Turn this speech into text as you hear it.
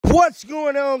What's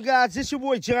going on, guys? It's your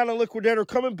boy John the Liquidator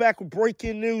coming back with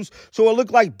breaking news. So it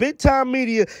looked like big time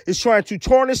media is trying to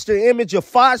tarnish the image of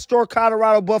five-star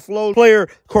Colorado Buffaloes player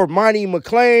Cormani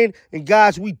McClain. And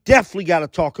guys, we definitely got to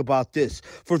talk about this.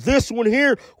 For this one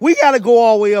here, we got to go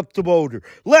all the way up to Boulder.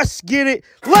 Let's get it.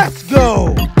 Let's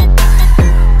go.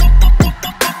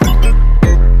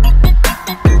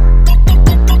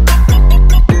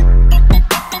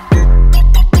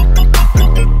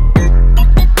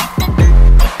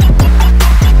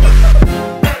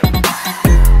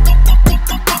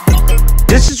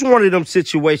 This is one of them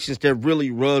situations that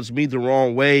really rubs me the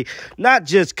wrong way, not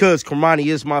just because Cormani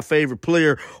is my favorite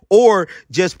player or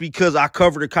just because I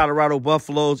cover the Colorado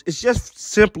Buffaloes. It's just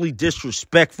simply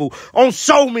disrespectful on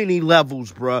so many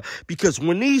levels, bruh, because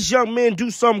when these young men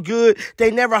do something good,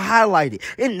 they never highlight it.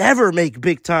 It never make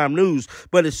big-time news.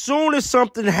 But as soon as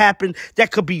something happened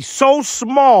that could be so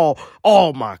small,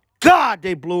 oh, my God,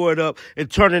 they blew it up and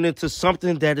turned it into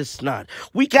something that it's not.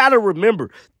 We got to remember,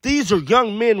 these are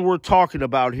young men we're talking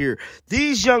about here.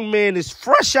 These young men is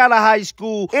fresh out of high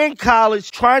school, in college,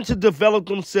 trying to develop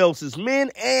themselves as men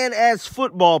and as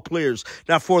football players.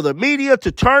 Now, for the media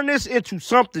to turn this into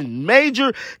something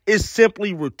major is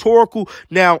simply rhetorical.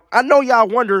 Now, I know y'all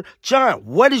wonder, John,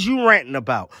 what is you ranting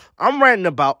about? I'm ranting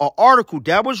about an article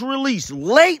that was released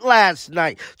late last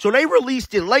night. So they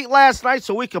released it late last night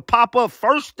so it could pop up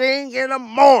first thing in the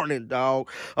morning, dog,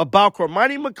 about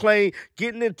Cormani McClain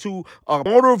getting into a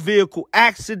motor vehicle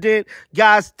accident.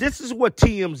 Guys, this is what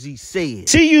TMZ said.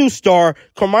 TU star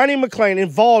Cormani McClain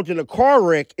involved in a car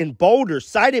wreck in Boulder,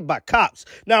 cited by cops.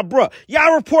 Now, bruh,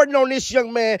 y'all reporting on this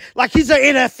young man like he's an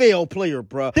NFL player,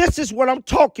 bruh. This is what I'm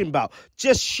talking about.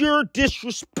 Just sheer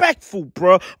disrespectful,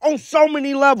 bruh, on so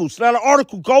many levels. Now, the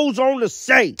article goes on to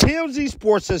say, TMZ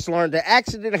Sports has learned the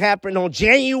accident happened on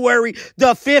January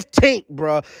the 15th,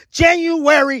 bruh.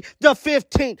 January the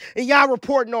 15th. And y'all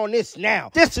reporting on this now.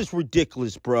 This is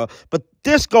ridiculous, bruh. But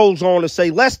this goes on to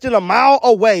say less than a mile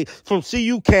away from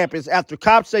CU campus after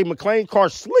cops say McClain car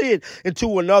slid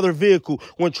into another vehicle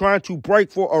when trying to brake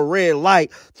for a red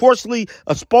light. Fortunately,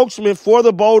 a spokesman for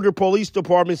the Boulder Police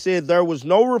Department said there was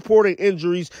no reported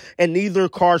injuries and neither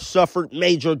car suffered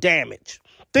major damage.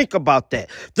 Think about that.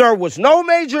 There was no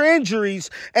major injuries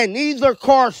and neither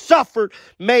car suffered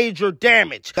major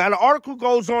damage. Now, the article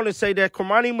goes on to say that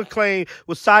Cormani McClain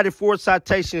was cited for a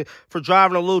citation for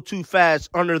driving a little too fast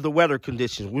under the weather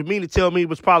conditions. We mean to tell me it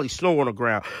was probably snow on the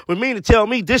ground. We mean to tell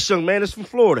me this young man is from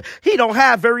Florida. He don't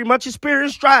have very much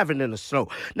experience driving in the snow.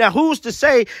 Now, who's to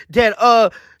say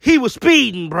that he was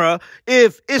speeding, bruh,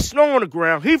 if it's snow on the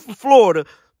ground? He from Florida.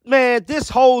 Man, this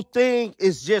whole thing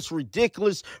is just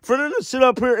ridiculous for them to sit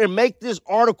up here and make this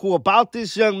article about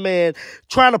this young man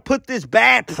trying to put this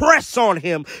bad press on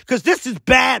him, because this is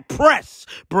bad press,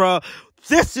 bruh.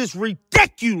 This is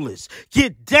ridiculous.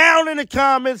 Get down in the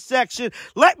comment section.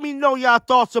 Let me know y'all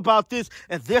thoughts about this.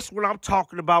 And this is what I'm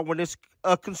talking about when it's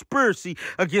a conspiracy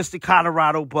against the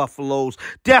Colorado Buffaloes.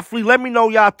 Definitely let me know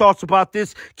y'all thoughts about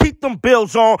this. Keep them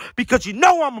bills on, because you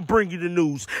know I'm going to bring you the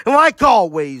news. And like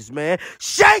always, man,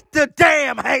 shake the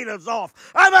damn haters off.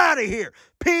 I'm out of here.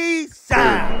 Peace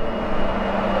out.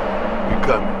 You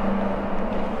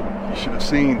coming. You should have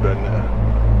seen by now.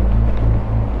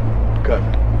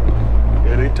 Coming.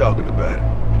 Yeah, they talking about it.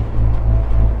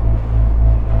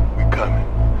 We coming.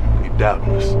 They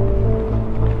doubting us.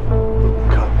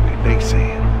 We coming. They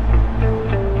saying.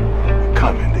 We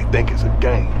coming. They think it's a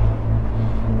game.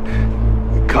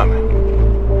 We coming.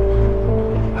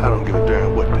 I don't give a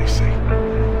damn what they say.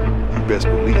 You best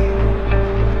believe.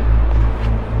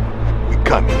 We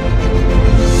coming.